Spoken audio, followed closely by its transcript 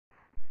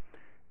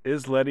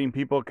Is letting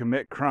people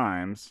commit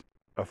crimes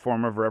a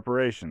form of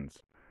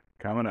reparations?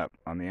 Coming up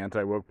on the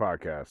Anti-Woke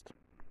Podcast.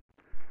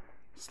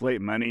 Slate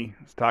Money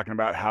is talking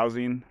about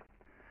housing.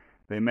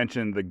 They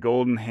mentioned the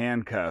golden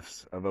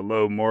handcuffs of a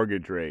low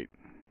mortgage rate,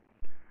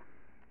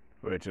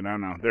 which, and I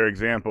don't know, their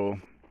example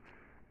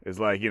is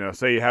like,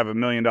 say you have $1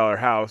 million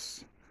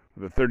house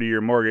with a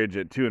 30-year mortgage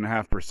at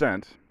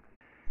 2.5%,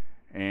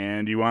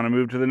 and you want to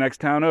move to the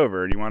next town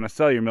over, and you want to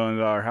sell your $1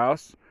 million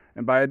house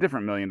and buy a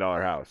different $1 million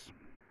house.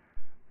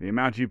 The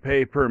amount you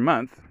pay per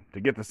month to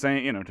get the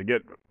same,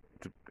 to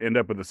end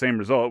up with the same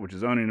result, which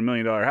is owning $1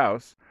 million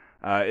house,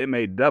 it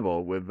may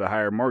double with the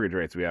higher mortgage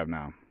rates we have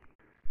now.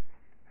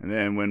 And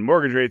then when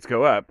mortgage rates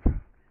go up,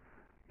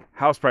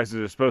 house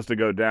prices are supposed to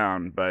go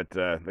down, but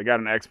they got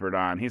an expert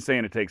on. He's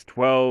saying it takes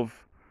 12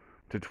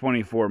 to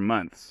 24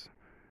 months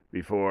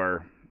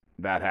before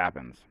that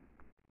happens.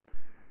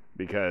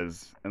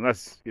 Because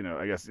unless,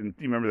 I guess, you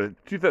remember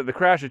the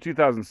crash of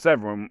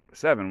 2007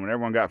 when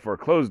everyone got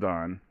foreclosed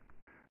on,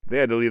 they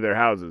had to leave their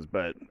houses,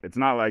 but it's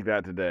not like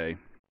that today.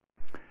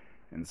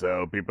 And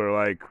so people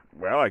are like,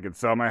 well, I could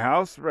sell my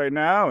house right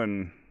now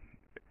and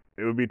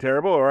it would be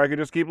terrible, or I could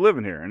just keep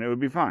living here and it would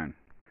be fine.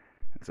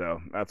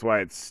 So that's why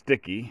it's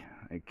sticky.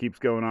 It keeps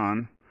going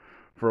on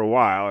for a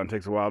while and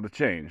takes a while to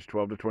change,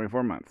 12 to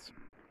 24 months.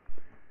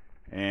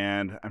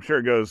 And I'm sure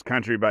it goes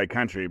country by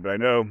country, but I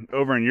know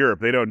over in Europe,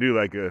 they don't do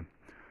like a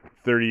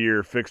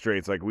 30-year fixed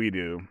rates like we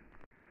do.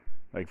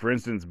 Like, for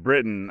instance,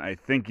 Britain, I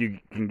think you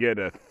can get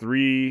a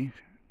 3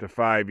 to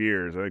 5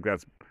 years. I think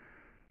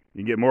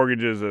you get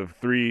mortgages of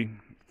 3,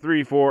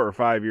 4, or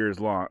 5 years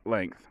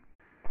length.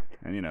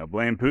 And,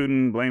 blame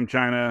Putin, blame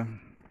China,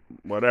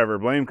 whatever,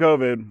 blame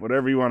COVID,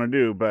 whatever you want to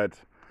do. But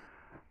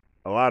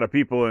a lot of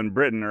people in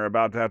Britain are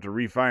about to have to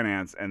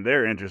refinance, and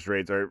their interest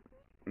rates are,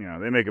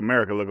 they make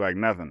America look like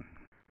nothing.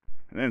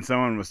 And then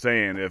someone was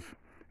saying if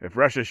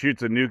Russia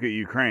shoots a nuke at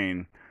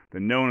Ukraine,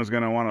 then no one is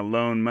going to want to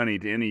loan money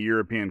to any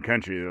European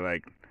country. They're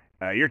like,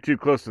 you're too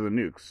close to the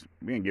nukes.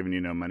 We ain't giving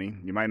you no money.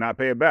 You might not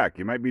pay it back.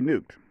 You might be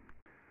nuked.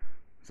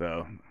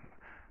 So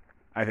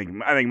I think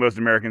most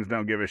Americans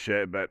don't give a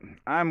shit, but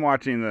I'm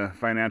watching the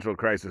financial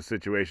crisis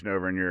situation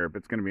over in Europe.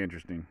 It's going to be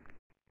interesting.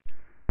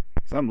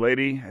 Some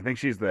lady, I think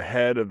she's the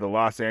head of the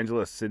Los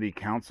Angeles City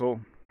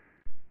Council.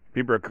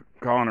 People are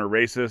calling her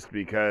racist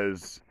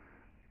because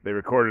they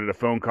recorded a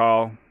phone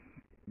call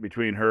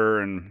between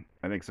her and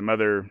I think some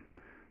other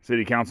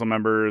city council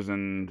members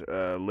and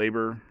a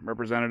labor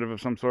representative of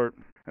some sort,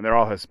 and they're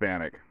all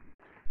Hispanic.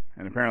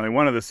 And apparently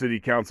one of the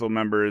city council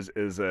members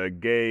is a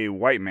gay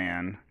white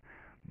man,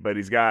 but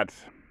he's got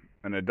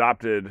an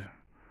adopted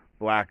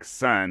black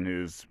son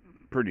who's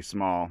pretty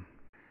small.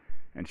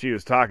 And she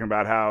was talking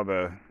about how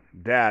the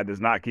dad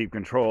does not keep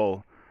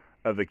control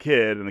of the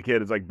kid, and the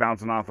kid is like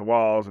bouncing off the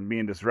walls and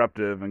being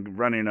disruptive and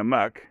running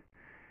amok.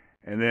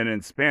 And then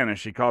in Spanish,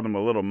 she called him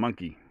a little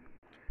monkey.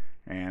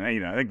 And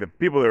I think the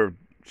people that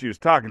she was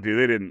talking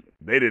to,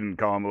 they didn't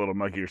call him a little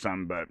monkey or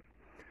something, but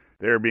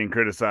they were being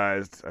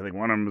criticized. I think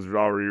one of them was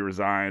already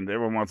resigned.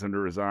 Everyone wants him to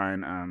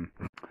resign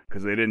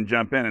because they didn't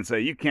jump in and say,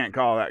 you can't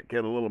call that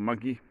kid a little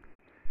monkey.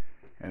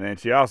 And then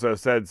she also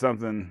said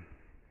something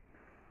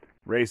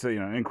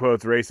racist, in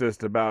quotes,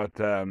 racist about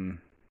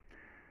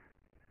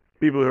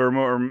people who are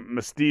more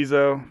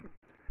mestizo.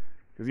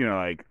 Because,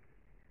 like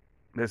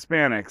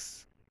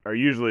Hispanics are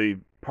usually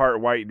part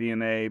white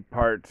DNA,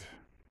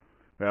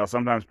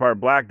 sometimes part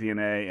black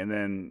DNA, and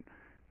then,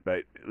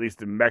 but at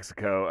least in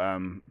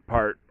Mexico,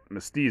 part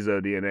mestizo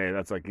DNA.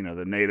 That's like,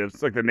 the natives.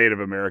 It's like the Native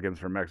Americans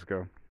from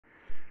Mexico.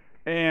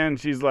 And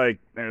she's like,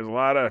 there's a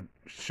lot of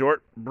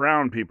short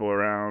brown people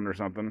around or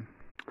something.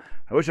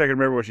 I wish I could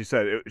remember what she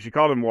said. She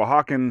called them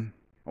Oaxacan,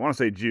 I want to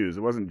say Jews.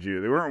 It wasn't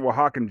Jews. They weren't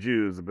Oaxacan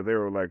Jews, but they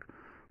were like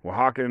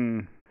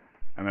Oaxacan.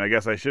 I mean, I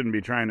guess I shouldn't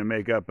be trying to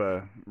make up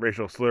a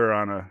racial slur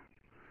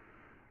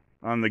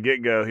on the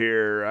get-go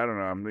here. I don't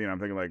know. I'm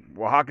thinking like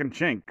Oaxacan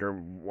Chink or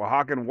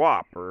Oaxacan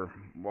Wop or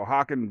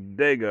Oaxacan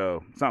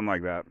Dago, something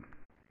like that.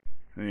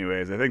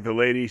 Anyways, I think the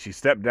lady, she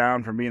stepped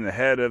down from being the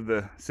head of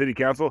the city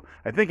council.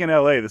 I think in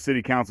LA, the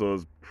city council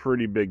is a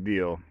pretty big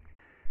deal.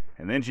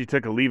 And then she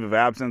took a leave of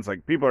absence.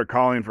 Like, people are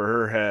calling for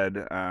her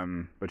head,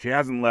 but she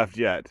hasn't left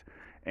yet.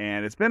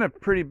 And it's been a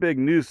pretty big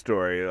news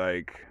story.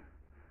 Like,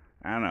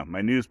 I don't know,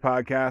 my news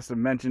podcasts have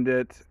mentioned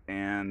it,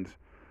 and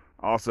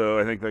also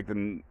I think like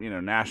the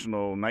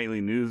national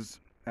nightly news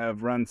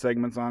have run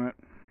segments on it.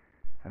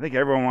 I think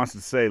everyone wants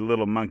to say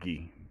little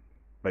monkey,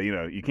 but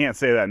you can't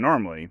say that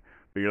normally.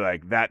 But you're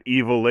like, that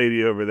evil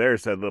lady over there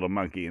said little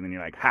monkey, and then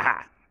you're like,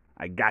 haha,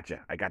 I gotcha.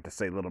 I got to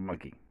say little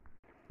monkey.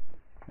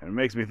 And it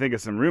makes me think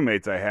of some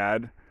roommates I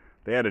had.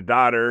 They had a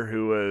daughter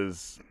who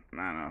was, I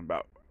don't know,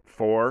 about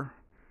 4.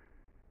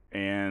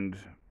 And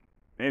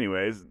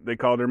anyways, they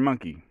called her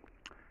Monkey.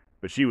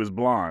 But she was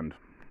blonde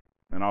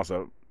and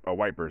also a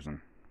white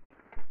person.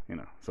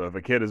 So if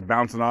a kid is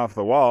bouncing off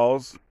the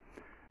walls,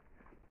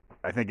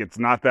 I think it's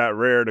not that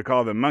rare to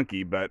call them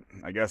Monkey, but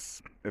I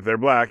guess if they're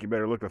black, you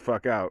better look the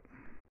fuck out.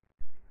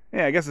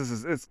 Yeah, I guess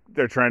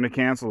they're trying to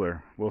cancel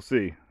her. We'll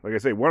see. Like I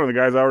say, one of the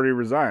guys already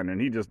resigned, and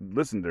he just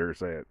listened to her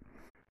say it.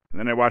 And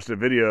then I watched a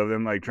video of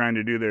them like trying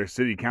to do their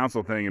city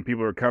council thing, and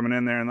people were coming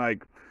in there and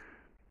like,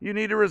 "You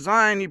need to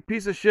resign, you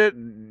piece of shit,"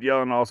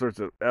 yelling all sorts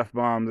of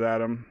F-bombs at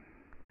them.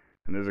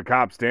 And there's a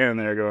cop standing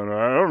there going,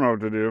 "I don't know what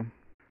to do."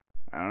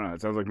 I don't know.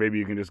 It sounds like maybe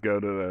you can just go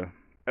to the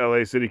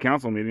LA City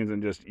Council meetings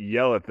and just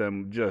yell at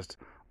them just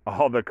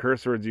all the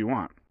curse words you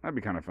want. That'd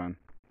be kind of fun.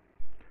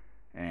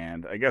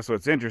 And I guess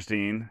what's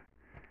interesting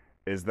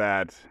is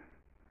that,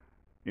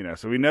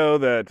 so we know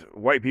that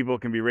white people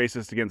can be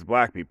racist against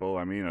black people.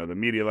 I mean, the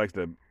media likes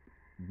to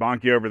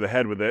bonk you over the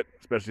head with it,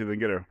 especially if they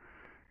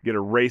get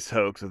a race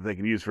hoax that they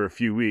can use for a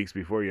few weeks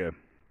before you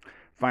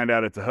find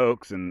out it's a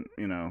hoax and,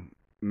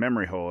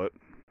 memory hole it.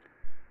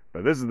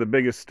 But this is the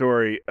biggest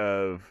story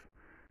of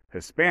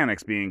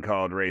Hispanics being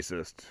called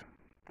racist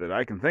that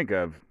I can think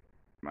of.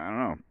 I don't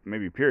know,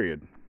 maybe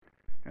period.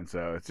 And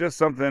so it's just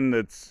something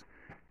that's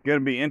going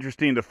to be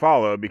interesting to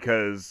follow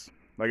because,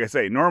 like I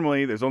say,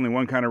 normally there's only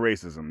one kind of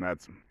racism.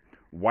 That's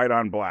white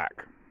on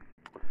black.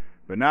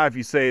 But now if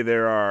you say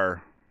there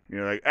are,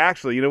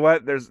 actually, you know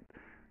what? There's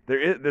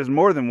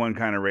more than one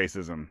kind of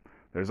racism.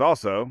 There's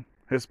also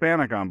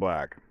Hispanic on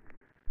black.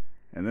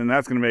 And then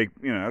that's going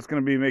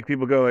to make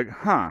people go like,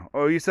 "Huh,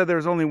 oh, you said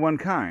there's only one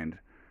kind.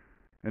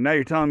 And now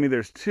you're telling me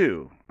there's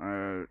two.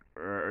 Are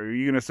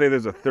you going to say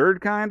there's a third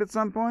kind at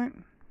some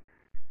point?"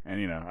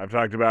 And, I've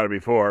talked about it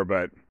before,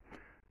 but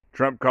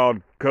Trump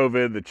called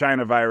COVID the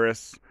China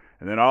virus,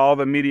 and then all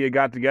the media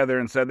got together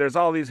and said there's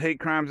all these hate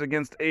crimes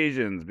against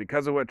Asians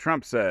because of what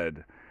Trump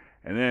said.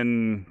 And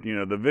then,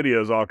 the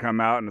videos all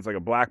come out, and it's like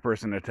a black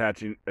person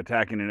attacking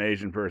an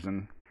Asian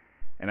person.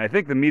 And I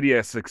think the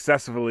media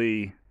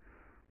successfully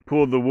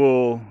pulled the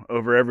wool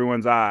over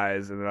everyone's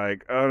eyes, and they're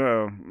like, "Oh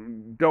no,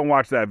 don't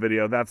watch that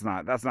video. That's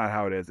not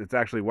how it is. It's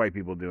actually white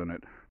people doing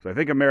it." So I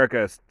think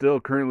America still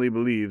currently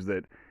believes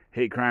that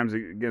hate crimes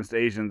against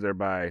Asians are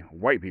by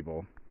white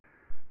people.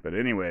 But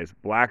anyways,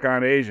 black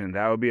on Asian,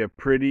 that would be a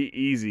pretty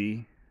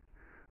easy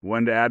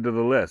one to add to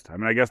the list. I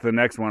mean, I guess the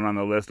next one on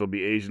the list will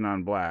be Asian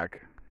on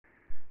black.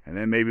 And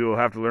then maybe we'll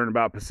have to learn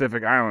about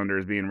Pacific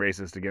Islanders being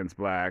racist against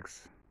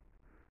blacks.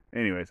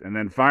 Anyways, and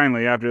then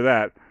finally after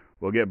that,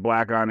 we'll get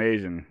black on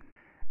Asian.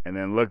 And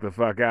then look the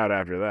fuck out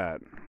after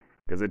that.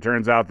 Because it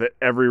turns out that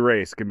every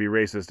race can be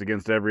racist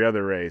against every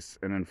other race.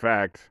 And in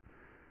fact,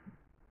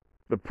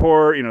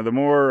 the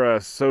more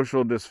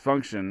social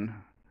dysfunction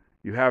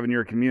you have in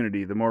your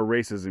community, the more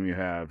racism you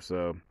have.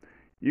 So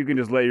you can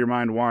just let your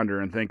mind wander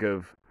and think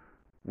of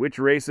which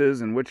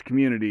races and which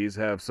communities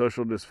have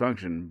social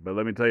dysfunction. But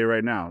let me tell you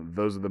right now,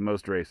 those are the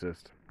most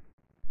racist.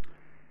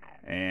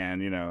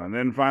 And, and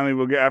then finally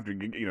we'll get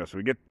so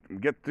we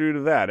get through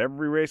to that.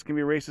 Every race can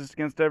be racist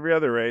against every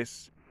other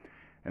race.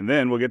 And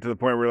then we'll get to the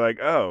point where we're like,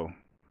 oh,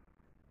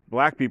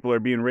 black people are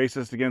being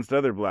racist against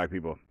other black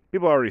people.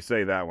 People already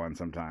say that one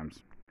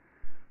sometimes.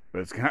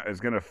 But it's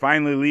going to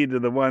finally lead to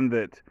the one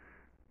that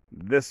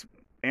this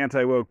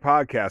anti-woke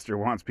podcaster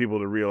wants people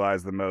to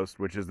realize the most,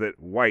 which is that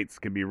whites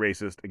can be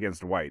racist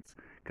against whites.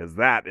 Because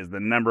that is the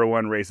number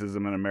one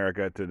racism in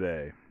America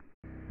today.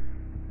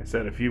 I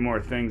said a few more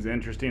things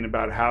interesting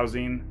about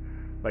housing.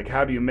 Like,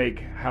 how do you make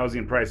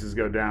housing prices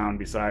go down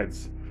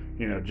besides,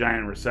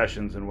 giant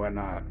recessions and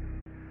whatnot?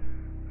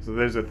 So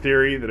there's a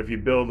theory that if you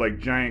build like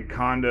giant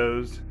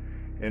condos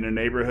in a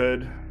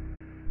neighborhood,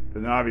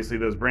 then obviously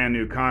those brand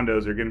new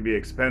condos are going to be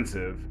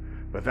expensive,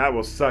 but that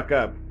will suck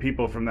up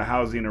people from the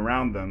housing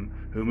around them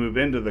who move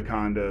into the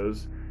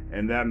condos,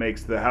 and that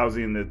makes the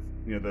housing that,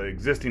 the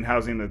existing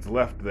housing that's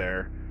left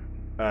there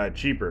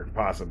cheaper,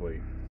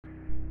 possibly.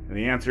 And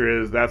the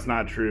answer is that's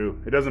not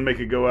true. It doesn't make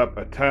it go up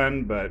a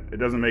ton, but it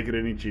doesn't make it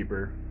any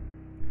cheaper.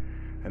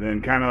 And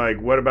then kind of like,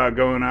 what about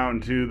going out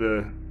into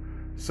the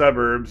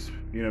suburbs,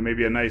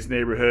 maybe a nice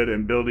neighborhood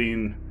and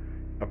building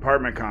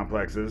apartment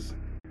complexes?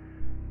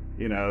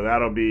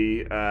 That'll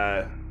be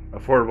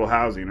affordable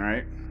housing,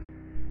 right?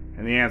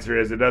 And the answer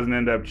is it doesn't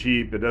end up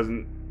cheap. It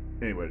doesn't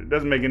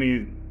make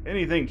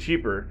anything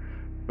cheaper.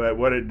 But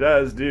what it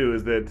does do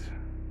is that,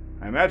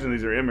 I imagine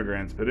these are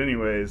immigrants, but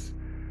anyways,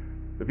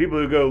 the people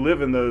who go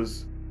live in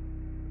those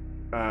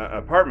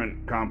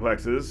apartment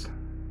complexes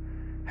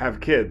have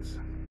kids.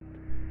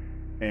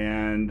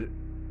 And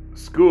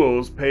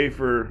schools are paid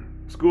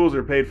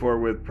for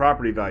with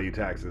property value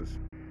taxes.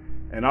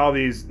 And all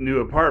these new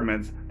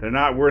apartments, they're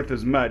not worth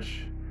as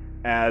much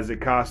as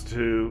it costs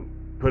to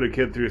put a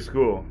kid through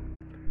school.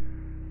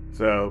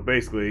 So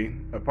basically,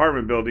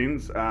 apartment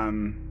buildings,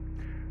 again,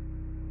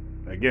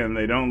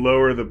 they don't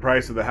lower the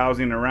price of the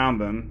housing around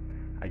them.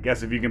 I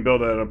guess if you can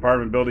build an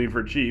apartment building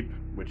for cheap,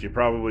 which you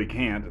probably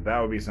can't, that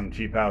would be some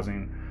cheap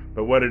housing.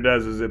 But what it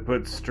does is it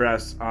puts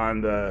stress on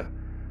the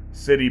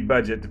city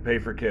budget to pay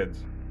for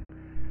kids.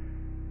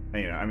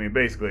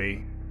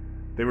 Basically,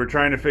 they were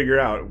trying to figure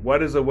out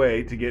what is a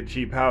way to get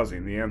cheap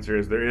housing. The answer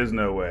is there is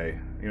no way.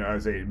 I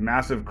would say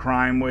massive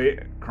crime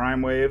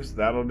waves,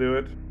 that'll do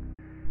it.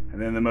 And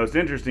then the most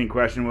interesting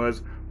question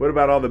was, what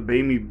about all the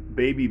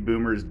baby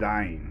boomers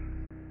dying?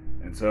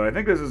 And so I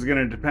think this is going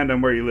to depend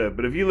on where you live.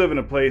 But if you live in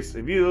a place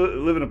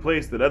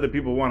that other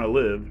people want to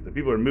live, that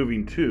people are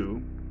moving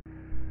to,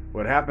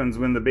 what happens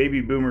when the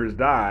baby boomers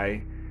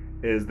die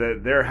is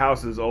that their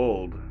house is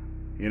old,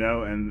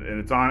 and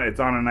it's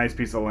on a nice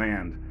piece of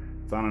land.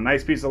 It's on a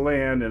nice piece of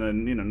land in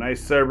a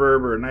nice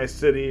suburb or a nice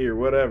city or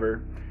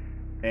whatever.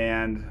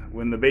 And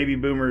when the baby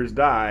boomers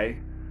die,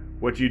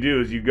 what you do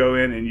is you go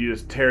in and you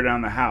just tear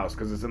down the house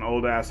because it's an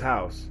old ass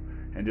house,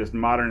 and just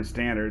modern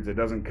standards, it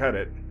doesn't cut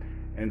it.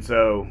 And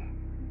so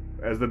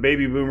as the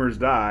baby boomers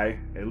die,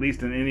 at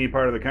least in any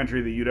part of the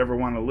country that you'd ever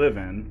want to live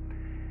in,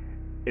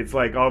 it's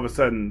like all of a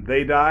sudden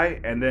they die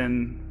and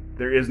then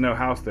there is no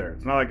house there.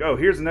 It's not like, oh,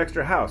 here's an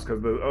extra house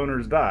because the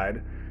owners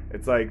died.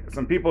 It's like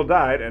some people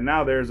died and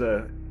now there's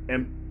a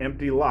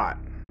empty lot.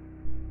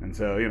 And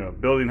so,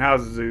 building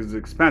houses is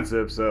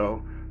expensive,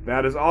 so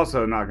that is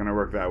also not going to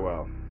work that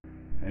well.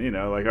 And,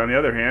 like on the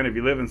other hand, if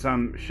you live in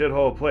some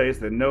shithole place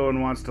that no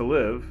one wants to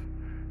live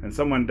and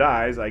someone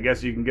dies, I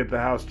guess you can get the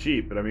house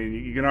cheap. But I mean,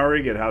 you can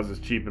already get houses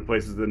cheap in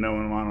places that no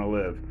one wants to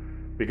live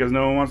because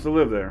no one wants to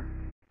live there.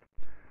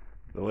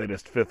 The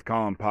latest Fifth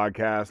Column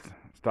podcast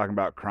is talking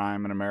about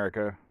crime in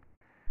America.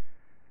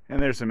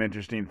 And there's some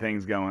interesting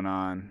things going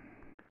on.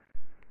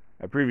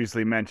 I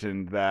previously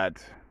mentioned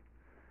that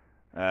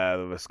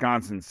the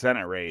Wisconsin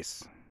Senate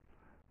race,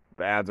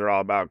 the ads are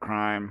all about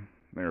crime.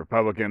 The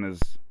Republican is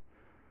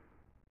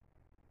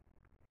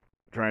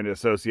trying to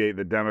associate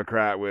the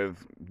Democrat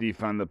with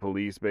defund the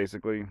police,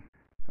 basically.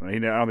 I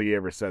don't think he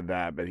ever said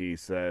that, but he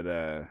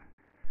said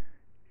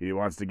he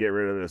wants to get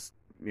rid of this,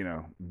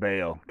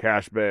 bail,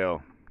 cash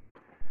bail.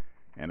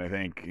 And I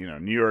think,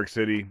 New York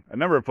City, a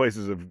number of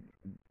places have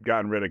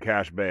gotten rid of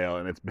cash bail,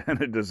 and it's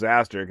been a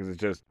disaster because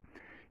it's just,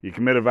 you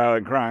commit a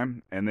violent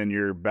crime, and then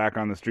you're back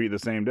on the street the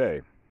same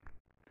day.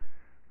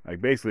 Like,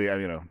 basically,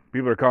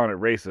 people are calling it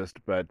racist,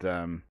 but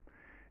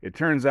it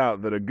turns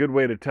out that a good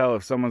way to tell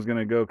if someone's going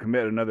to go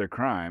commit another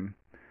crime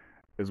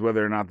is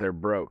whether or not they're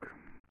broke.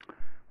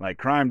 Like,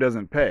 crime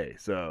doesn't pay,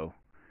 so,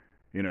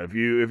 if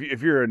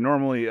you're a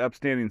normally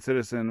upstanding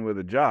citizen with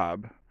a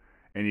job,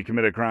 and you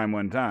commit a crime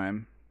one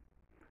time,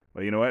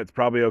 well, you know what? It's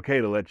probably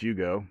okay to let you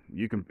go.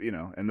 You can,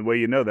 and the way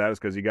you know that is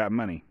because you got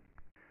money.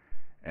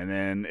 And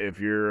then if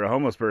you're a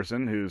homeless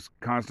person who's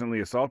constantly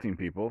assaulting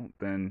people,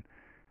 then,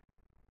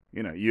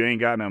 you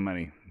ain't got no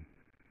money.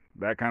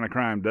 That kind of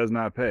crime does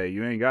not pay.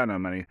 You ain't got no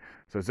money.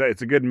 So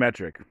it's a good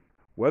metric.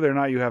 Whether or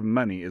not you have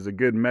money is a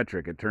good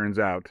metric, it turns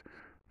out,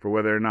 for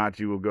whether or not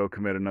you will go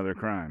commit another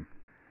crime.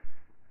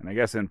 And I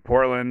guess in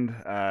Portland,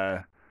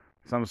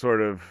 some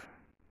sort of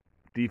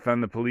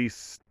defund the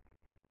police,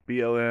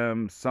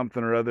 BLM,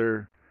 something or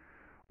other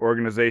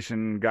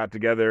organization got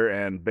together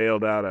and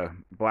bailed out a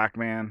black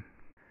man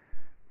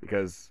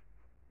because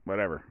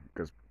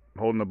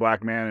holding a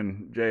black man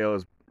in jail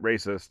is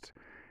racist.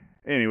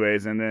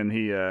 Anyways, and then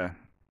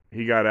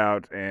he got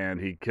out and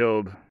he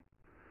killed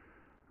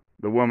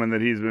the woman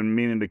that he's been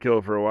meaning to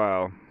kill for a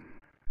while.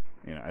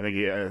 I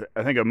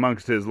think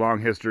amongst his long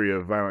history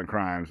of violent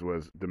crimes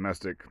was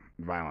domestic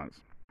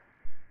violence.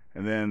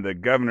 And then the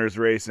governor's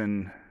race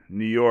in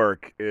New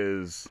York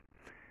is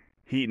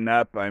heating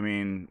up. I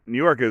mean, New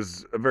York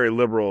is a very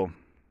liberal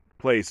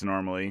place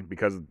normally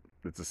because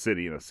it's a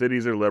city.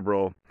 Cities are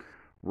liberal,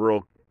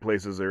 rural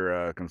places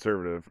are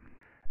conservative,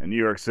 and New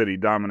York City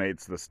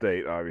dominates the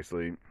state,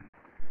 obviously.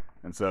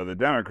 And so the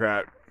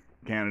Democrat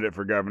candidate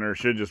for governor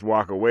should just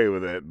walk away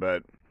with it,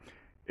 but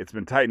it's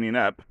been tightening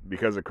up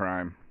because of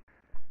crime.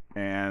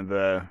 And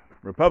the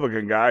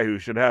Republican guy, who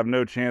should have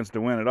no chance to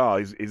win at all,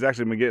 he's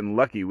actually been getting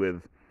lucky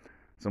with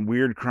some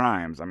weird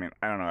crimes. I mean,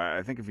 I don't know.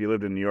 I think if you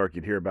lived in New York,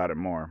 you'd hear about it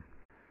more.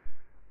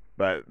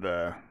 But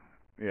the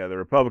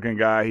Republican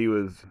guy, he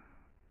was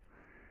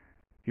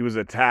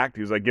attacked.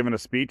 He was like giving a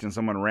speech, and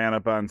someone ran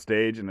up on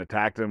stage and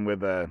attacked him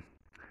with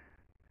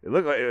it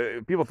looked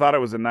like people thought it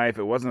was a knife.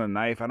 It wasn't a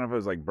knife. I don't know if it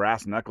was like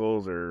brass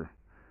knuckles or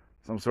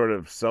some sort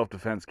of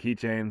self-defense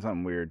keychain,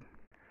 something weird.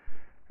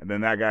 And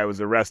then that guy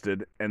was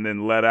arrested and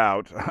then let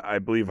out, I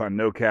believe, on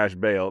no cash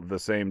bail the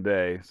same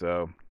day.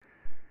 So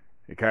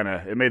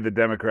it made the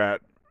Democrat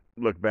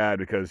look bad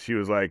because she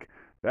was like,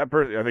 that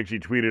person, I think she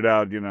tweeted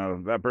out,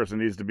 that person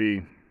needs to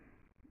be,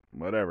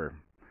 whatever,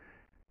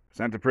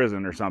 sent to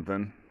prison or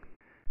something.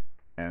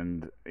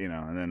 And,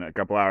 and then a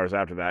couple hours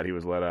after that, he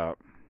was let out.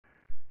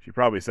 She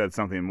probably said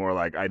something more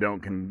like, I don't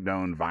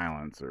condone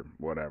violence or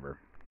whatever.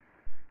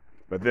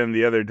 But then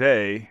the other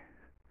day,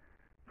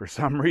 for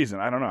some reason,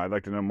 I don't know, I'd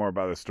like to know more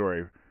about this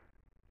story.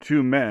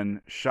 2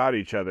 men shot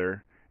each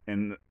other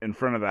in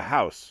front of the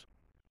house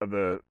of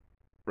the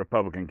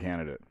Republican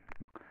candidate.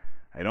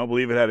 I don't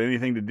believe it had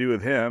anything to do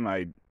with him.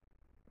 I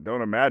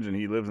don't imagine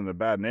he lives in a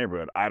bad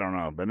neighborhood. I don't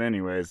know. But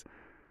anyways,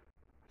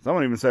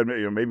 someone even said,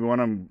 maybe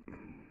one of them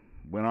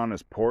went on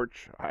his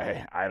porch.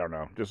 I don't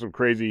know. Just some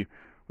crazy,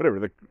 whatever.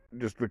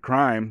 The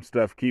crime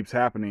stuff keeps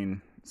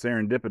happening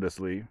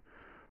serendipitously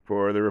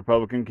for the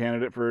Republican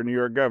candidate for New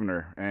York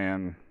governor.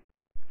 And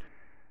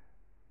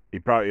he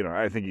probably,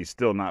 I think he's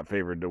still not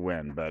favored to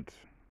win. But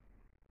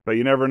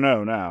you never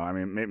know now. I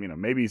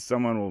mean, maybe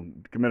someone will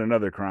commit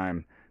another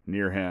crime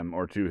near him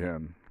or to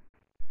him.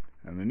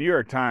 And the New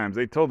York Times,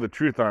 they told the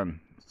truth on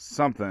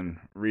something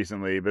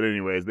recently, but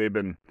anyways, they've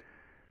been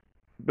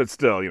But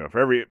still,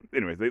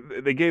 anyways,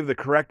 they gave the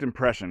correct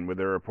impression with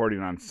their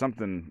reporting on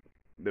something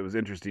that was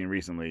interesting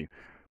recently.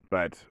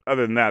 But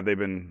other than that, they've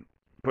been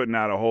putting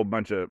out a whole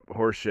bunch of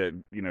horse shit,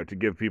 to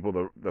give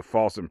people the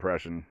false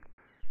impression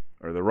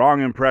or the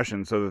wrong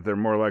impression so that they're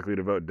more likely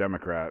to vote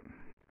Democrat.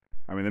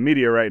 I mean, the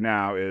media right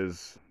now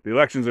is, the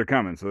elections are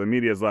coming. So the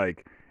media is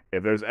like,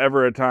 if there's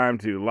ever a time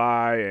to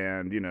lie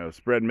and,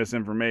 spread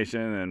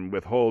misinformation and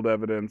withhold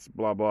evidence,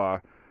 blah, blah,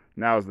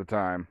 now's the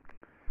time.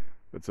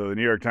 But so the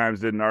New York Times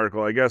did an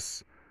article, I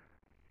guess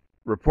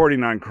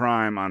reporting on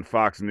crime on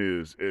Fox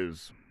News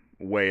is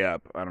way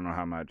up. I don't know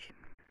how much.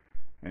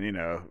 And,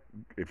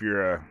 if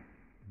you're a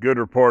good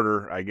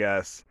reporter, I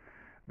guess,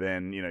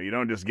 then, you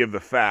don't just give the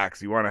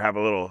facts. You want to have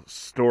a little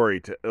story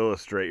to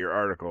illustrate your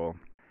article.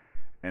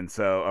 And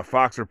so a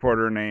Fox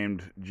reporter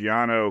named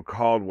Gianno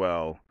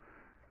Caldwell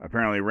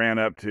apparently ran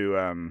up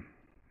to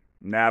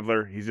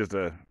Nadler. He's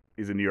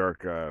a New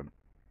York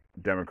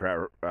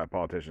Democrat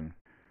politician.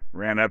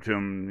 Ran up to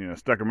him,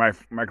 stuck a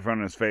microphone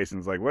in his face and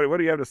was like, what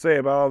do you have to say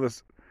about all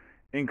this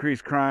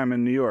increased crime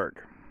in New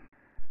York?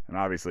 And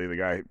obviously the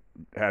guy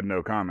had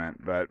no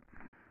comment, but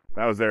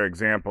that was their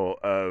example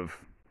of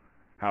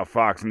how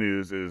Fox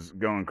News is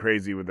going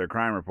crazy with their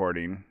crime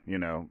reporting.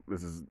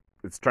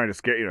 It's trying to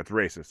scare, it's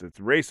racist. It's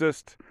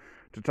racist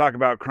to talk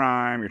about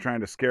crime. You're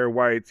trying to scare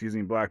whites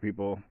using black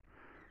people.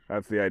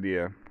 That's the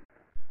idea.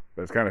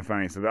 But it's kind of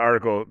funny. So the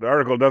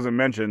article doesn't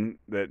mention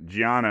that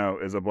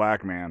Gianno is a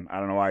black man. I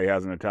don't know why he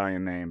has an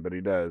Italian name, but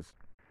he does.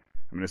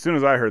 I mean, as soon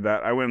as I heard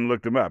that, I went and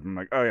looked him up. I'm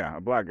like, oh yeah,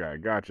 a black guy.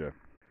 Gotcha.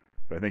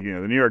 But I think,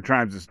 the New York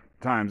Times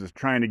is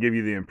trying to give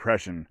you the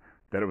impression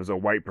that it was a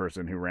white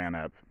person who ran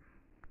up.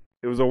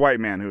 It was a white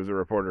man who was a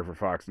reporter for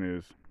Fox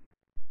News.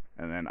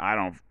 And then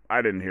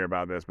I didn't hear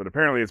about this, but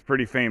apparently it's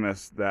pretty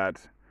famous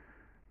that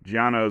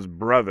Gianno's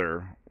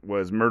brother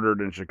was murdered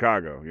in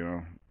Chicago.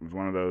 It was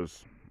one of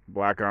those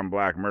black on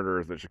black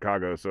murderers that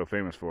Chicago is so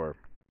famous for.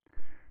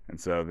 And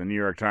so the New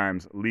York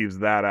Times leaves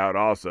that out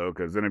also,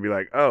 because then it'd be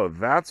like, oh,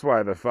 that's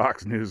why the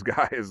Fox News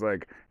guy is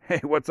like,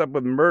 hey, what's up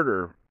with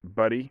murder,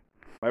 buddy?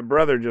 My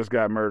brother just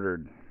got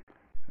murdered.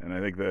 And I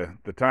think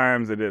the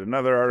Times, they did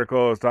another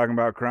article, was talking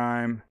about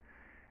crime.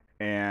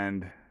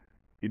 And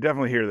you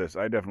definitely hear this.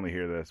 I definitely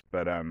hear this.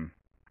 But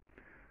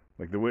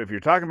if you're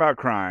talking about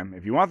crime,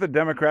 if you want the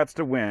Democrats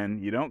to win,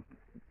 you don't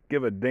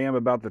give a damn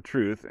about the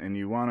truth, and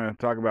you want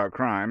to talk about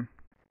crime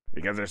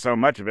because there's so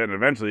much of it, and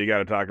eventually you got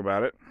to talk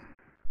about it.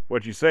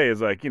 What you say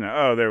is like,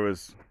 oh, there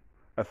was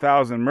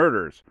 1,000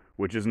 murders,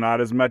 which is not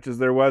as much as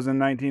there was in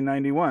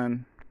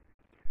 1991.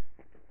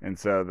 And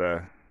so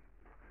the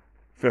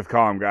fifth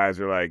column guys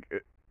are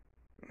like,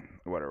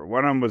 whatever.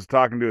 One of them was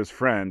talking to his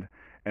friend,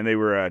 and they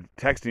were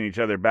texting each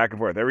other back and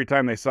forth. Every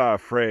time they saw a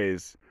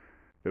phrase,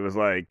 it was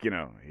like,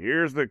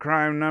 here's the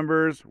crime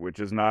numbers, which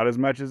is not as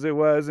much as it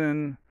was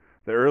in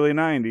the early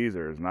 90s,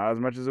 or is not as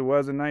much as it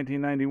was in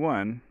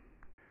 1991.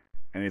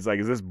 And he's like,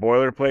 is this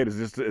boilerplate? Is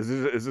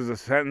this a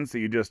sentence that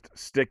you just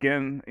stick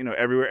in,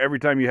 everywhere? Every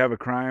time you have a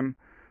crime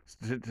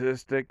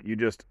statistic, you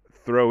just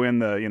throw in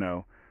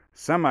the,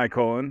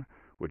 semicolon,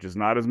 which is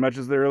not as much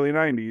as the early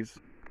 90s.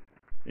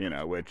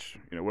 Which,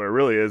 what it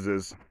really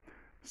is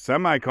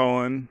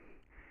semicolon,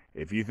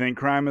 if you think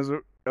crime is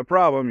a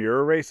problem,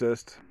 you're a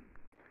racist.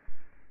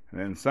 And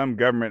then some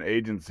government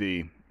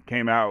agency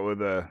came out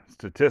with a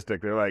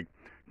statistic. They're like,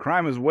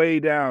 crime is way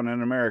down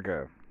in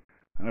America.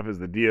 I don't know if it's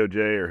the DOJ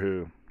or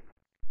who,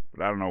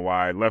 but I don't know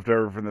why. Left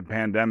over from the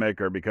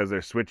pandemic, or because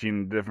they're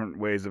switching different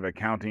ways of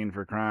accounting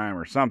for crime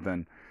or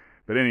something.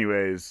 But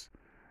anyways,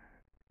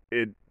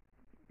 it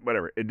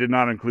did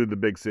not include the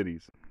big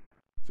cities.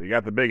 So you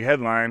got the big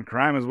headline,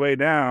 crime is way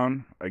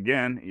down.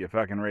 Again, you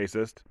fucking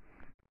racist.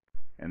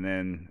 And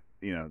then,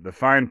 the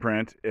fine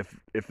print,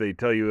 if they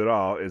tell you at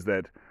all, is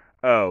that,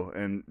 oh,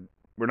 and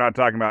we're not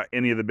talking about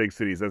any of the big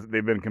cities.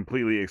 They've been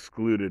completely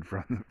excluded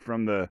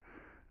from the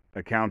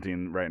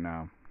accounting right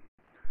now.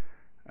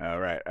 All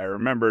right, I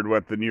remembered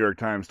what the New York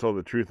Times told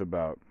the truth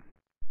about.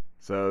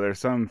 So there's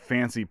some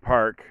fancy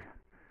park,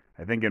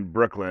 I think in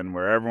Brooklyn,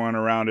 where everyone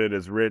around it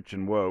is rich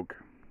and woke.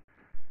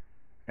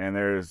 And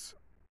there's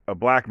a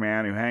black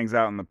man who hangs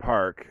out in the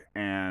park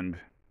and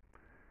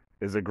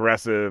is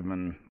aggressive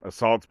and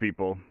assaults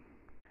people.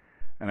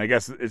 And I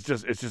guess it's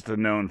just a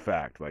known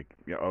fact. Like,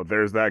 oh,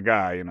 there's that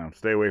guy,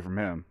 stay away from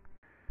him.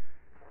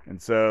 And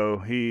so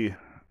he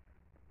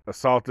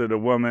assaulted a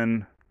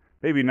woman,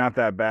 maybe not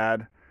that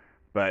bad,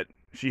 but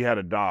she had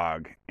a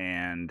dog,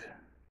 and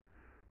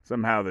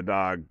somehow the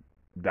dog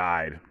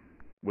died,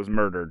 was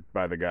murdered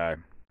by the guy.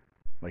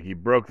 Like, he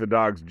broke the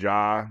dog's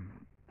jaw,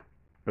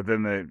 but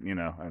then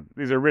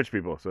these are rich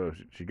people, so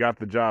she got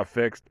the jaw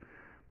fixed,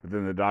 but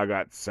then the dog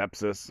got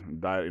sepsis, and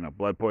died,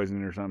 blood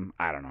poisoning or something.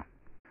 I don't know.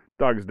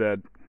 Dog is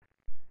dead.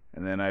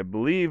 And then I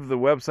believe the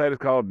website is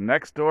called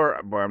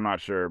Nextdoor. Boy, I'm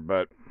not sure,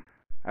 but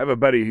I have a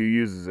buddy who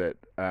uses it.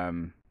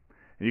 And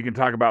you can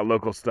talk about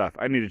local stuff.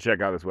 I need to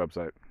check out this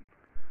website.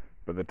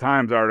 But the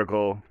Times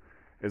article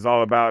is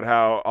all about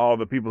how all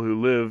the people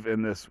who live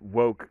in this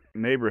woke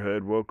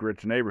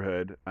rich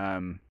neighborhood,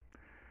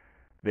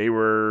 they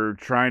were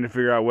trying to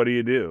figure out, what do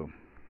you do?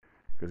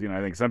 Because,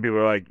 I think some people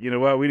are like, you know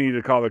what, we need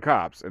to call the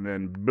cops. And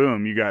then,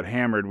 boom, you got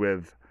hammered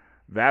with,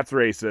 that's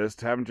racist.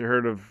 Haven't you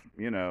heard of,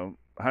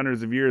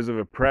 hundreds of years of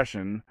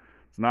oppression?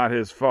 It's not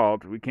his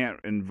fault. We can't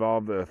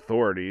involve the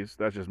authorities.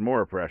 That's just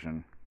more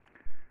oppression.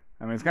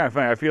 I mean, it's kind of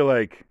funny. I feel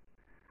like,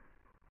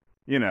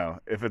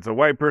 if it's a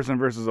white person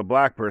versus a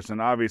black person,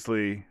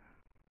 obviously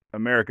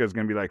America is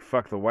going to be like,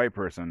 fuck the white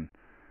person.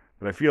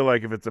 But I feel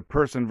like if it's a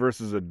person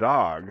versus a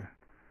dog,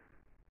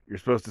 you're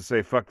supposed to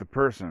say fuck the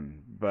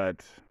person.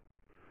 But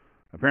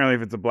apparently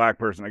if it's a black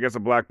person, I guess a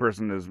black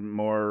person is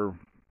more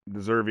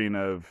deserving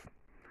of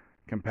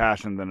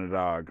compassion than a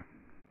dog.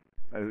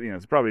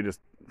 It's probably just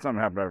something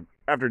happened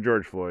after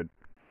George Floyd.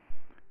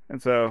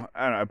 And so,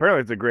 I don't know,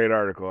 apparently it's a great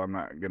article. I'm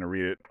not going to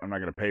read it. I'm not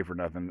going to pay for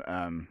nothing.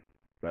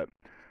 But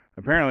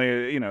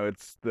apparently,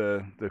 it's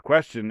the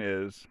question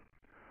is,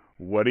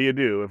 what do you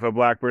do if a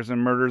black person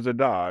murders a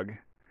dog,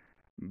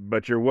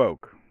 but you're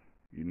woke?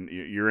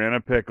 You're in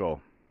a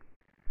pickle.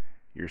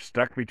 You're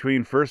stuck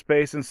between first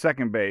base and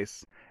second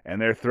base,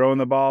 and they're throwing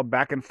the ball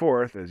back and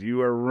forth as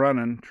you are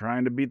running,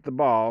 trying to beat the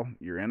ball.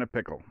 You're in a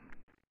pickle.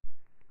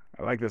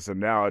 I like this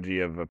analogy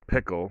of a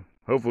pickle.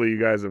 Hopefully you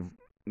guys have...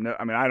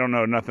 I don't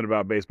know nothing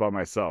about baseball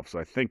myself, so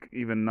I think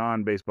even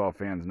non-baseball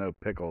fans know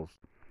pickles.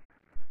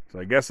 So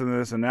I guess in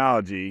this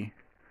analogy,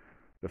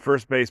 the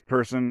first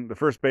baseman,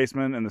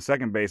 and the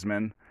second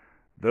baseman,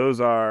 those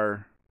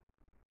are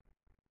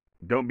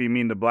don't be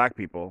mean to black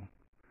people.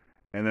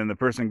 And then the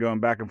person going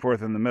back and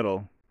forth in the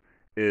middle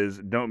is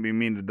don't be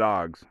mean to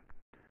dogs.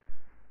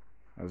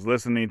 I was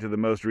listening to the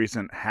most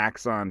recent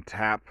Hacks on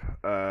Tap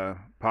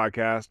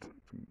podcast,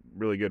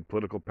 really good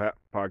political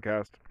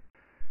podcast.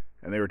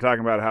 And they were talking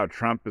about how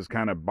Trump is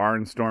kind of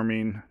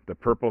barnstorming the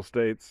purple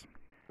states.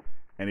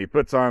 And he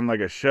puts on like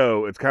a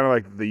show. It's kind of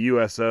like the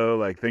USO.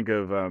 Like think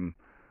of,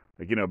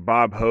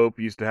 Bob Hope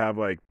used to have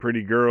like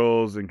pretty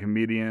girls and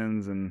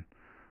comedians and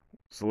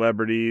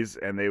celebrities.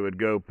 And they would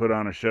go put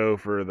on a show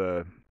for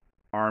the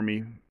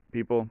army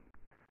people.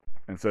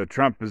 And so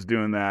Trump is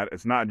doing that.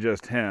 It's not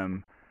just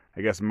him.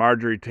 I guess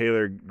Marjorie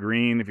Taylor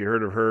Greene, if you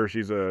heard of her,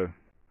 she's a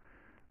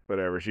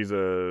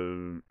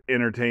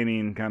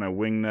entertaining kind of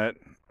wingnut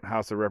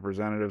House of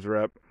Representatives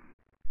rep.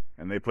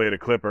 And they played a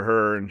clip of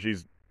her, and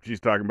she's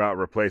talking about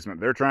replacement.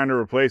 They're trying to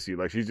replace you.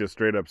 Like, she's just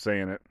straight up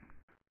saying it.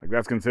 Like,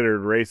 that's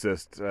considered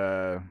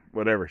racist,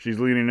 whatever. She's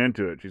leaning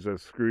into it. She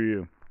says, screw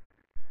you.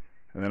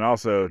 And then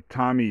also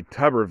Tommy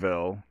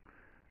Tuberville.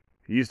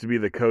 He used to be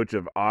the coach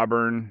of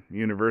Auburn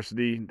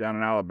University down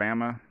in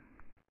Alabama.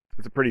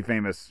 It's a pretty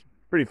famous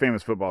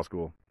football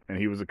school, and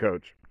he was a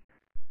coach.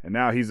 And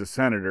now he's a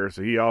senator,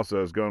 so he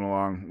also is going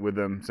along with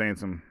them, saying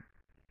some,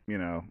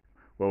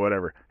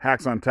 whatever.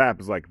 Hacks on Tap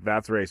is like,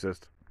 that's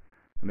racist.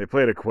 And they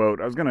played a quote.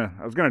 I was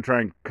gonna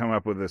try and come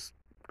up with this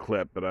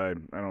clip, but I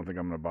don't think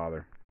I'm gonna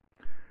bother.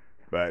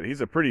 But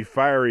he's a pretty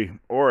fiery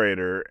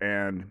orator,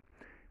 and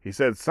he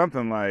said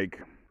something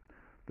like,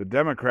 the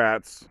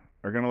Democrats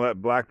are going to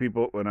let black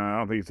people, well, no, I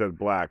don't think he said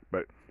black,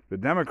 but the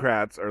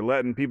Democrats are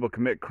letting people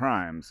commit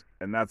crimes,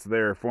 and that's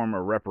their form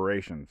of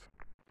reparations.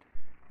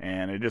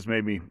 And it just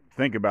made me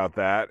think about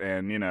that,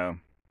 and,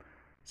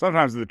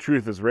 sometimes the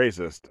truth is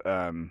racist.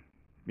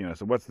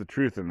 So what's the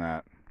truth in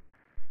that?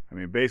 I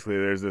mean, basically,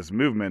 there's this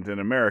movement in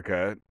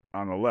America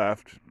on the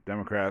left,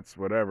 Democrats,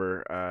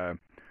 whatever,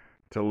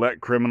 to let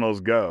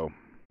criminals go.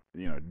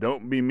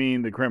 Don't be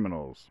mean to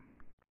criminals.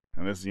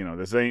 And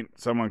this ain't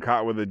someone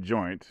caught with a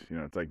joint.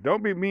 It's like,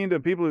 don't be mean to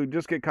people who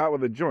just get caught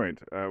with a joint.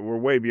 We're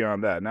way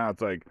beyond that. Now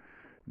it's like,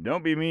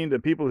 don't be mean to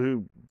people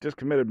who just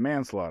committed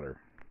manslaughter.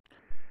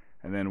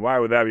 And then why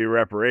would that be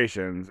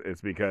reparations?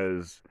 It's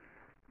because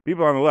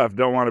people on the left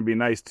don't want to be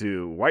nice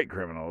to white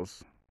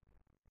criminals.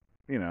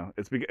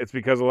 It's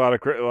because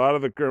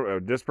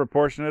a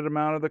disproportionate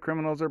amount of the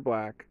criminals are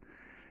black.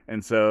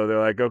 And so they're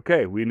like,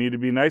 okay, we need to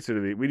be nice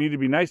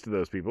to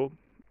those people.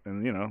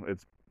 And,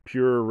 it's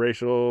pure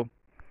racial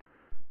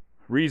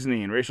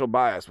reasoning, racial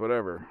bias,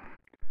 whatever.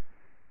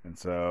 And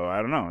so,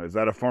 I don't know. Is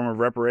that a form of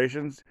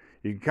reparations?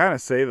 You can kind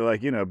of say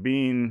that,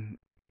 being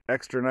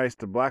extra nice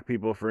to black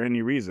people for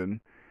any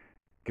reason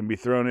can be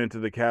thrown into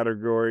the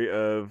category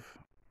of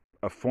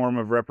a form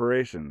of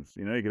reparations.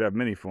 You could have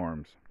many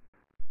forms.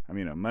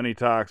 Money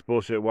talks,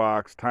 bullshit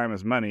walks, time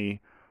is money,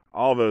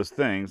 all those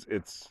things.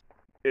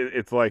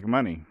 It's like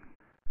money.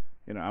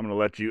 I'm going to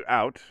let you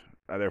out.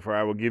 Therefore,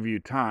 I will give you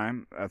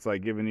time. That's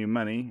like giving you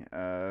money.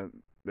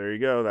 There you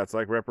go. That's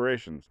like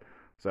reparations.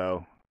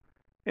 So,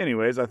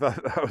 anyways, I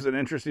thought that was an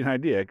interesting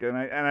idea, and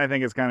I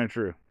think it's kind of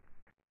true.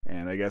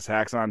 And I guess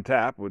Hacks on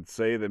Tap would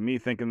say that me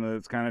thinking that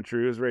it's kind of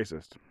true is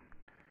racist.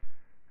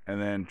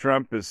 And then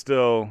Trump is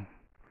still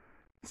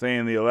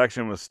saying the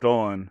election was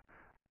stolen.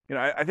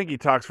 I think he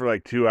talks for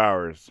like 2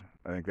 hours,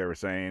 I think they were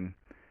saying.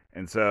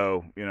 And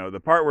so, the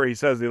part where he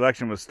says the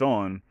election was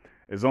stolen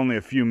is only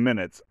a few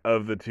minutes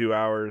of the 2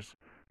 hours.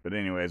 But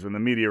anyways, when the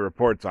media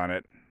reports on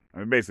it,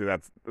 basically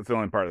that's the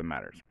only part that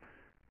matters.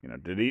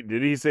 Did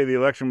he say the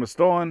election was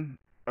stolen?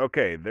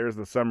 Okay, there's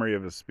the summary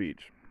of his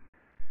speech.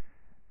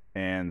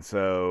 And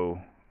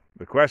so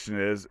the question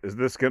is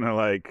this going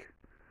to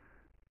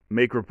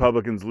make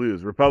Republicans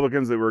lose?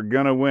 Republicans that were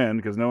going to win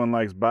because no one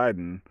likes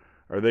Biden,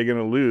 are they going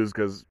to lose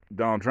because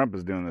Donald Trump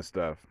is doing this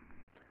stuff?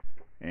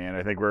 And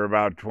I think we're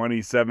about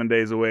 27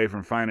 days away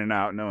from finding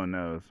out. No one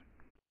knows.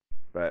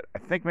 But I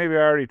think maybe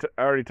I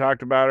already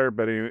talked about her.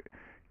 But anyway,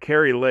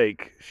 Kari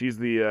Lake, she's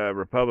the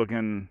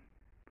Republican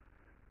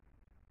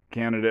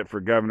candidate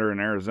for governor in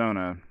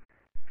Arizona.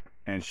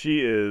 And she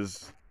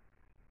is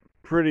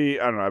pretty,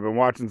 I don't know, I've been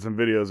watching some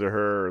videos of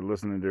her or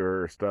listening to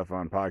her stuff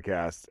on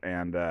podcasts.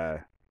 And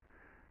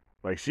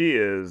like, she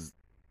is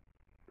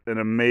an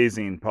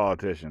amazing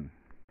politician.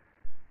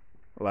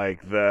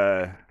 Like,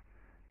 the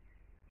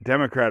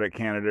Democratic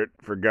candidate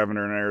for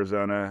governor in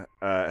Arizona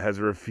has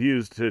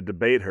refused to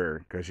debate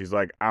her because she's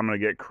like, I'm going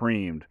to get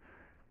creamed.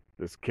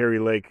 This Kari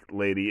Lake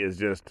lady is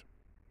just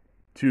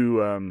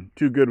too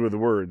good with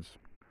words.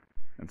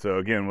 And so,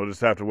 again, we'll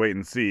just have to wait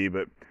and see.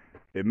 But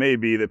it may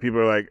be that people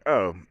are like,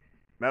 oh,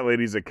 that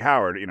lady's a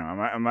coward. You know,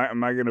 am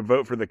I going to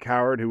vote for the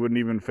coward who wouldn't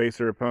even face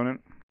her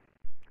opponent?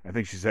 I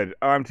think she said,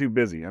 oh, I'm too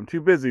busy. I'm too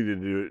busy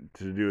to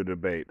do a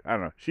debate. I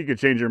don't know. She could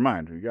change her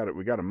mind. We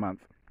got a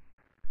month.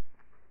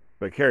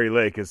 But Kari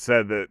Lake has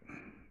said that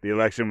the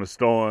election was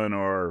stolen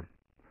or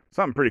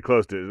something pretty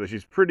close to it.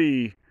 She's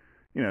pretty,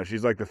 you know,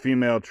 she's like the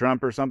female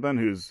Trump or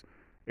something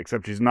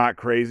except she's not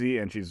crazy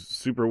and she's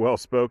super well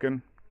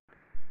spoken.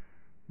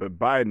 But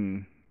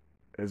Biden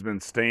has been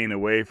staying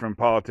away from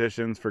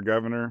politicians for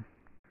governor.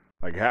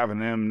 Like, having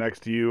them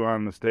next to you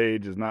on the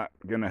stage is not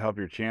going to help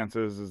your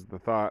chances, is the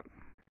thought.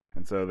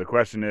 And so the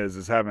question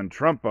is having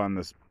Trump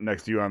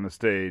next to you on the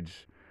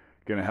stage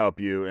going to help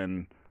you?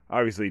 And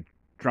obviously,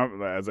 Trump,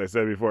 as I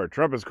said before,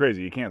 Trump is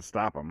crazy. You can't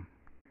stop him.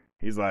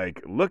 He's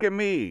like, look at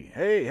me.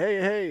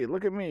 Hey,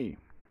 look at me.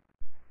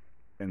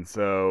 And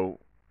so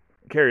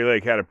Kari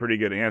Lake had a pretty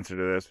good answer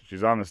to this.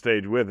 She's on the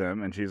stage with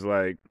him, and she's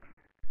like,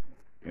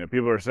 you know,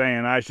 people are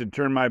saying I should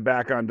turn my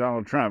back on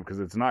Donald Trump because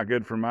it's not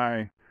good for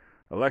my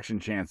election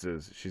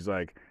chances. She's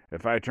like,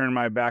 if I turn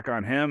my back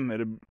on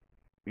him,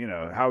 you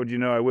know, how would you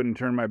know I wouldn't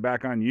turn my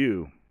back on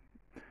you,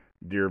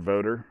 dear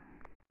voter?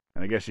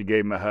 And I guess she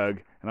gave him a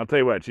hug. And I'll tell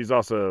you what, she's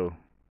also,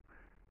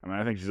 I mean,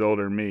 I think she's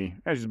older than me.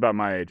 And she's about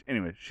my age.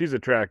 Anyway, she's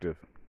attractive.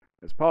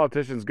 As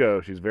politicians go,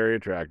 she's very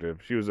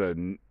attractive. She was a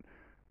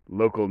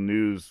local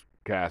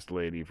newscast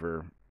lady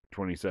for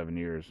 27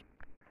 years.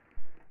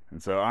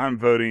 And so I'm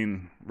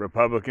voting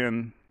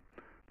Republican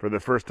for the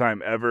first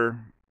time ever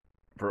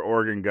for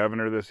Oregon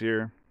governor this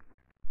year.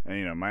 And,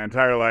 you know, my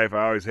entire life,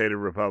 I always hated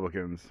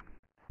Republicans.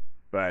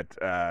 But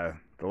the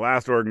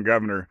last Oregon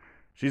governor,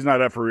 she's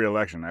not up for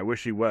re-election. I wish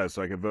she was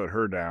so I could vote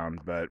her down.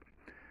 But,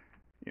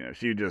 you know,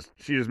 she just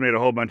made a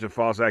whole bunch of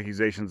false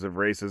accusations of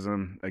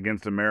racism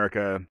against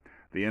America.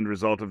 The end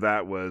result of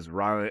that was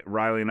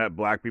riling up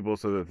black people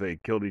so that they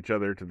killed each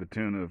other to the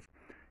tune of,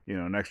 you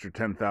know, an extra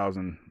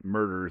 10,000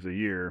 murders a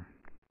year.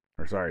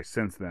 Or sorry,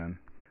 since then.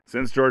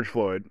 Since George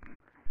Floyd.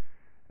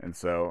 And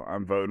so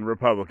I'm voting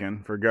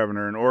Republican for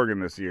governor in Oregon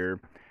this year.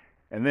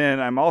 And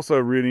then I'm also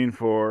rooting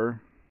for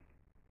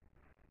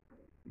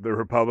the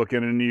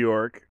Republican in New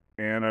York.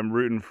 And I'm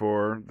rooting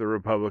for the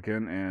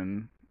Republican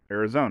in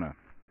Arizona.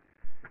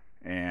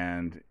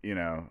 And, you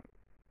know,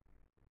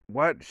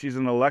 what? She's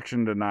an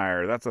election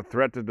denier. That's a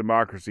threat to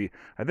democracy.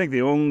 I think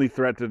the only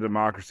threat to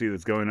democracy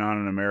that's going on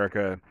in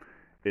America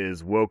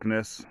is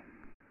wokeness,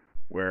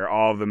 where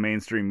all of the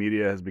mainstream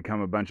media has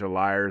become a bunch of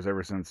liars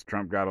ever since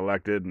Trump got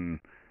elected and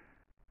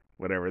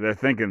whatever. They're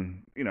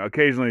thinking, you know,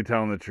 occasionally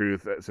telling the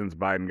truth since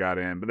Biden got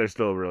in, but they're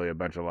still really a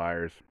bunch of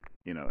liars,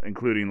 you know,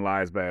 including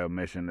lies by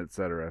omission,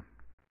 etc.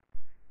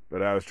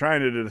 But I was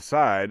trying to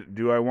decide,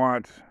 do I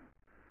want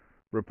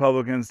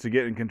Republicans to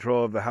get in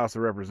control of the House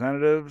of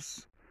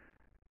Representatives?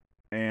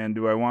 And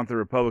do I want the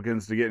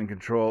Republicans to get in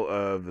control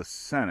of the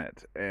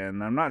Senate?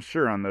 And I'm not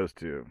sure on those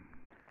two.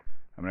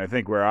 I mean, I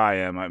think where I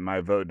am, my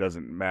vote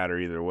doesn't matter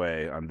either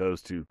way on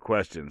those two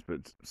questions.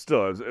 But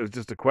still, it was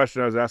just a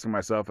question I was asking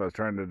myself. I was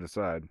trying to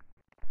decide.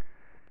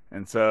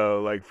 And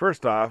so, like,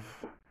 first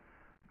off,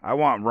 I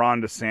want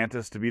Ron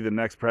DeSantis to be the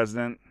next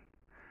president,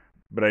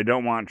 but I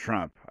don't want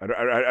Trump.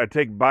 I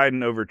take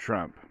Biden over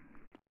Trump.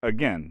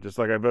 Again, just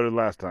like I voted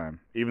last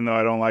time, even though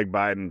I don't like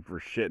Biden for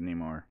shit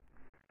anymore.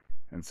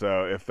 And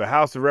so if the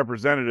House of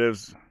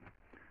Representatives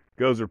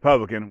goes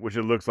Republican, which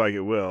it looks like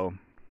it will,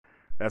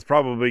 that's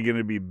probably going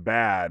to be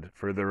bad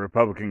for the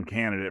Republican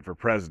candidate for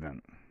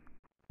president.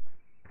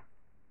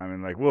 I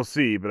mean, like, we'll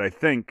see, but I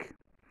think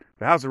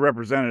the House of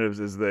Representatives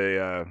is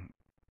the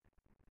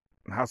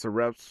House of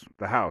Reps,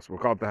 the House. We'll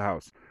call it the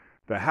House.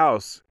 The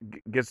House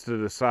gets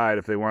to decide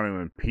if they want to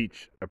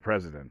impeach a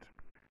president.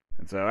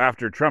 And so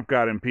after Trump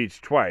got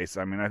impeached twice,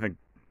 I mean, I think,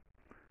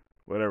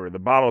 whatever, the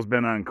bottle's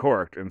been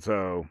uncorked. And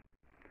so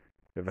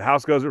if the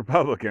House goes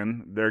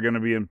Republican, they're going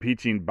to be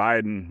impeaching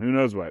Biden, who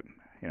knows what.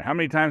 You know, how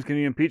many times can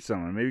you impeach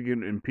someone? Maybe you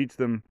can impeach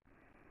them.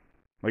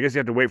 I guess you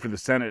have to wait for the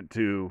Senate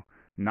to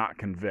not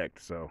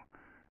convict. So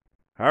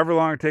however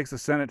long it takes the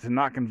Senate to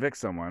not convict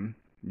someone,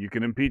 you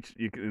can impeach,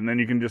 and then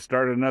you can just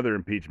start another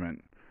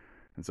impeachment.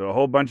 And so a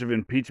whole bunch of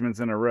impeachments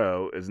in a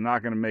row is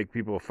not going to make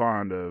people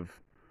fond of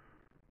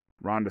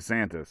Ron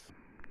DeSantis.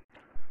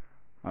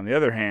 On the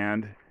other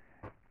hand,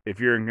 if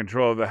you're in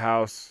control of the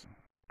House,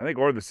 I think,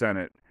 or the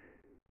Senate,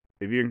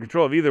 if you're in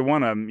control of either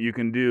one of them, you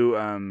can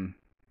do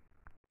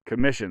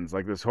commissions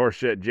like this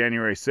horseshit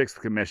January 6th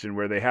commission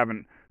where they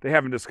haven't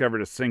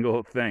discovered a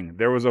single thing.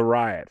 There was a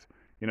riot.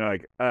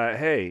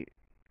 Hey,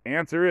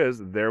 answer is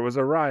there was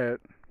a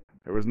riot.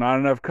 There was not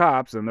enough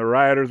cops, and the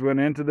rioters went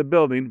into the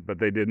building, but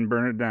they didn't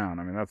burn it down.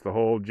 I mean, that's the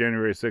whole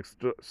January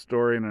 6th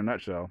story in a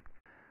nutshell.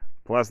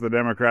 Plus, the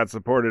Democrats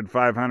supported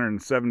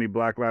 570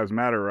 Black Lives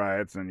Matter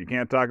riots, and you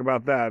can't talk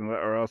about that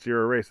or else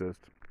you're a racist.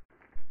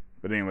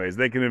 But anyways,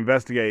 they can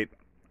investigate.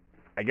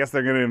 I guess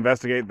they're going to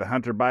investigate the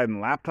Hunter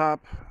Biden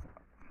laptop.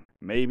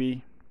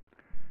 Maybe.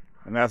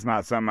 And that's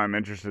not something I'm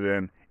interested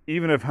in.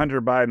 Even if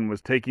Hunter Biden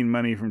was taking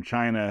money from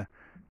China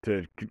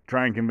to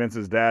try and convince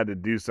his dad to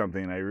do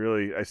something,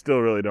 I still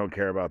really don't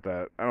care about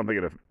that. I don't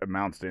think it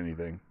amounts to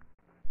anything.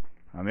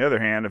 On the other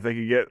hand, if they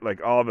could get like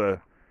all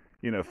the,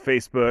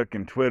 Facebook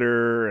and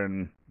Twitter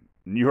and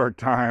New York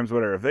Times,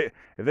 whatever,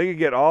 if they could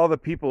get all the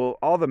people,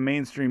 all the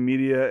mainstream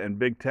media and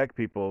big tech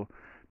people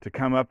to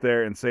come up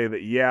there and say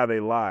that, yeah, they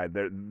lied.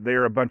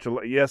 They're a bunch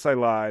of, yes, I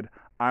lied.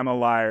 I'm a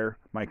liar.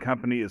 My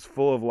company is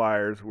full of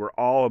liars. We're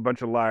all a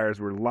bunch of liars.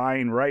 We're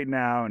lying right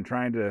now and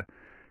trying to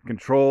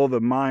control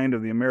the mind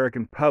of the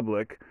American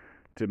public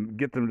to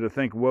get them to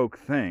think woke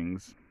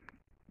things.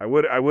 I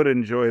would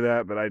enjoy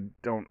that, but I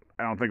don't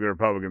think the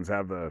Republicans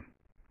have the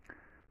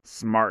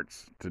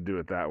smarts to do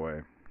it that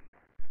way.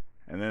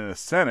 And then the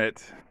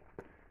Senate,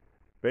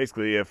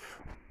 basically, I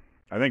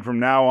think from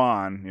now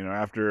on,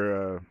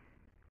 after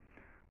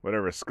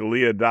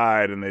Scalia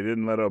died and they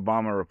didn't let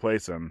Obama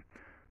replace him,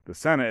 the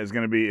Senate is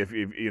going to be,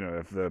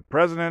 if the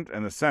president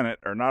and the Senate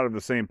are not of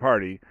the same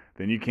party,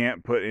 then you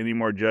can't put any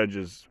more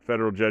judges,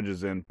 federal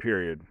judges in,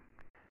 period.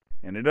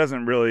 And it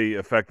doesn't really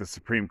affect the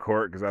Supreme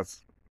Court because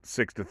that's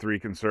 6-3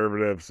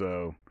 conservative.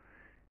 So,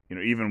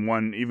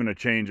 even a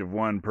change of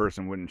one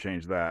person wouldn't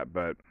change that.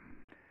 But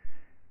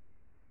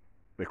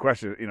the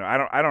question, I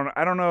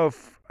don't know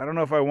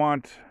if I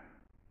want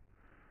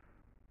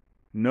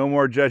no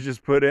more judges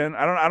put in.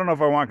 I don't know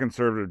if I want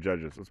conservative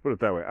judges. Let's put it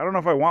that way. I don't know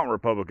if I want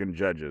Republican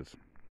judges.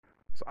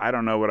 So I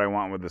don't know what I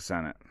want with the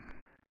Senate.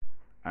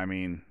 I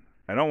mean,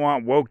 I don't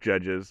want woke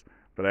judges,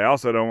 but I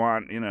also don't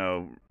want,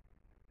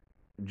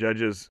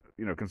 judges,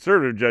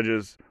 conservative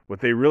judges.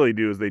 What they really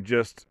do is they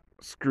just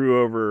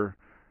screw over,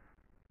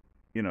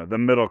 the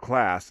middle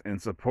class in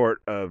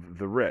support of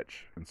the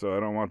rich. And so I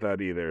don't want that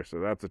either.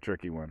 So that's a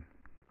tricky one.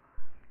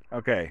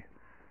 Okay.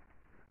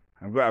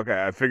 I'm glad.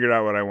 Okay. I figured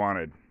out what I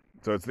wanted.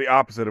 So it's the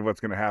opposite of what's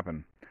going to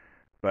happen.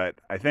 But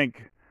I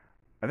think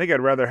I'd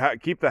rather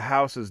keep the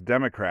House as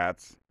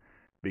Democrats,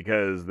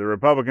 because the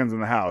Republicans in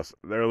the House,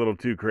 they're a little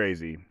too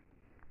crazy.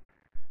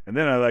 And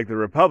then I like the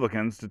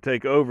Republicans to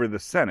take over the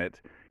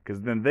Senate,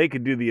 because then they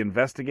could do the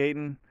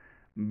investigating,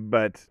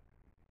 but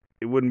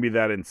it wouldn't be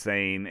that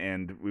insane,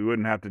 and we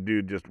wouldn't have to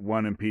do just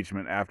one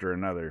impeachment after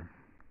another.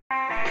 They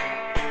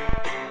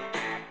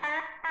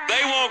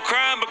want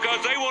crime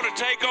because they want to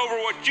take over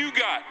what you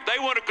got. They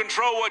want to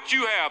control what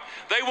you have.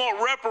 They want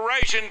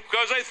reparation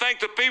because they think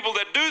the people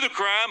that do the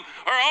crime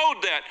are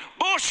owed that.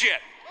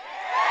 Bullshit!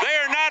 They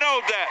are not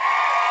owed that.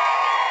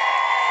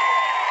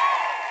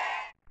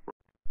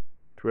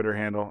 Twitter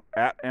handle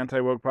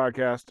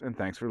 @AntiWokePodcast, and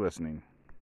thanks for listening.